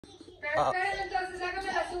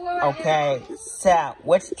Okay, so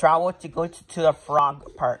let's travel to go to the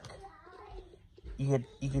frog park. You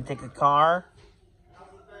can take a car.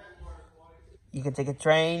 You can take a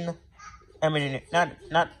train. I mean, not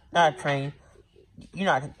a train. You're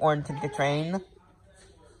not going to take a train.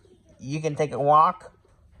 You can take a walk,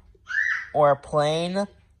 or a plane,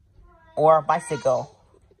 or a bicycle.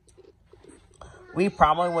 We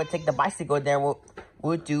probably would take the bicycle there.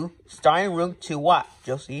 We'll do starting route to what,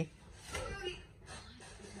 Josie?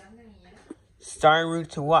 Starting route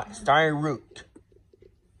to what? Starting route.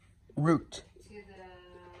 Route. To the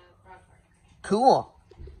frog park. Cool.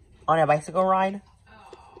 On a bicycle ride?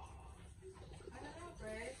 Oh. I don't know,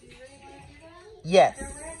 Bryce. Do you really want to do that? Yes. Is there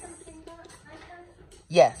something like that?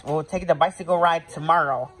 Yes, we'll take the bicycle ride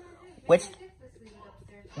tomorrow. Which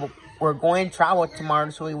we're going to travel tomorrow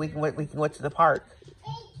so we can go to the park.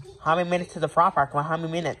 How many minutes to the frog park? Well, how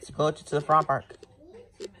many minutes to go to the frog park?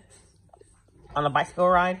 2 minutes. On a bicycle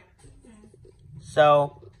ride?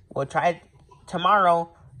 So we'll try it tomorrow.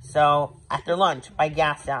 So after lunch by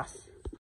Gas Gas.